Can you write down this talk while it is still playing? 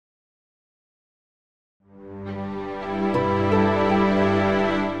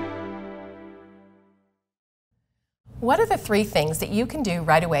What are the 3 things that you can do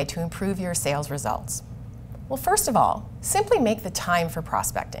right away to improve your sales results? Well, first of all, simply make the time for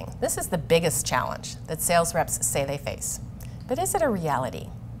prospecting. This is the biggest challenge that sales reps say they face. But is it a reality?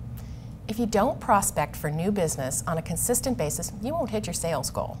 If you don't prospect for new business on a consistent basis, you won't hit your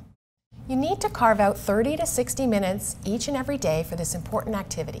sales goal. You need to carve out 30 to 60 minutes each and every day for this important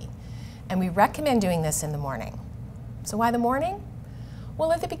activity, and we recommend doing this in the morning. So why the morning?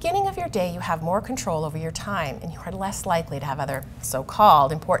 Well, at the beginning of your day, you have more control over your time and you are less likely to have other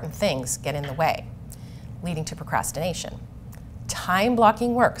so-called important things get in the way, leading to procrastination. Time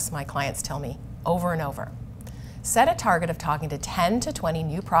blocking works, my clients tell me, over and over. Set a target of talking to 10 to 20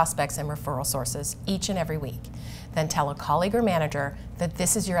 new prospects and referral sources each and every week. Then tell a colleague or manager that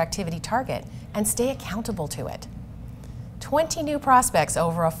this is your activity target and stay accountable to it. 20 new prospects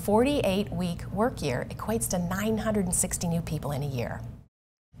over a 48-week work year equates to 960 new people in a year.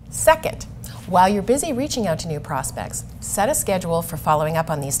 Second, while you're busy reaching out to new prospects, set a schedule for following up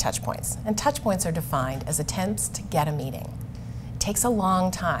on these touch points. And touch points are defined as attempts to get a meeting. It takes a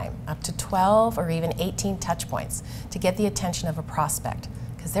long time, up to 12 or even 18 touch points, to get the attention of a prospect,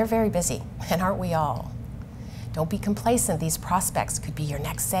 because they're very busy, and aren't we all? Don't be complacent, these prospects could be your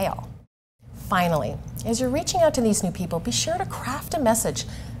next sale. Finally, as you're reaching out to these new people, be sure to craft a message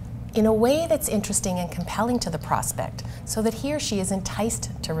in a way that's interesting and compelling to the prospect so that he or she is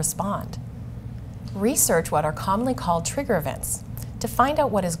enticed to respond. Research what are commonly called trigger events to find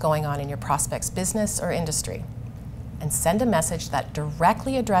out what is going on in your prospect's business or industry, and send a message that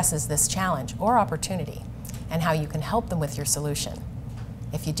directly addresses this challenge or opportunity and how you can help them with your solution.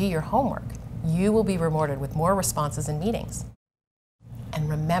 If you do your homework, you will be rewarded with more responses and meetings. And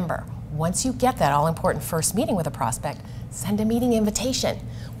remember, once you get that all-important first meeting with a prospect, send a meeting invitation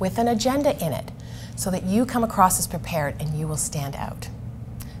with an agenda in it so that you come across as prepared and you will stand out.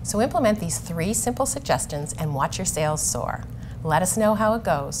 So implement these 3 simple suggestions and watch your sales soar. Let us know how it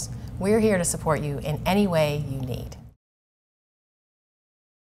goes. We're here to support you in any way you need.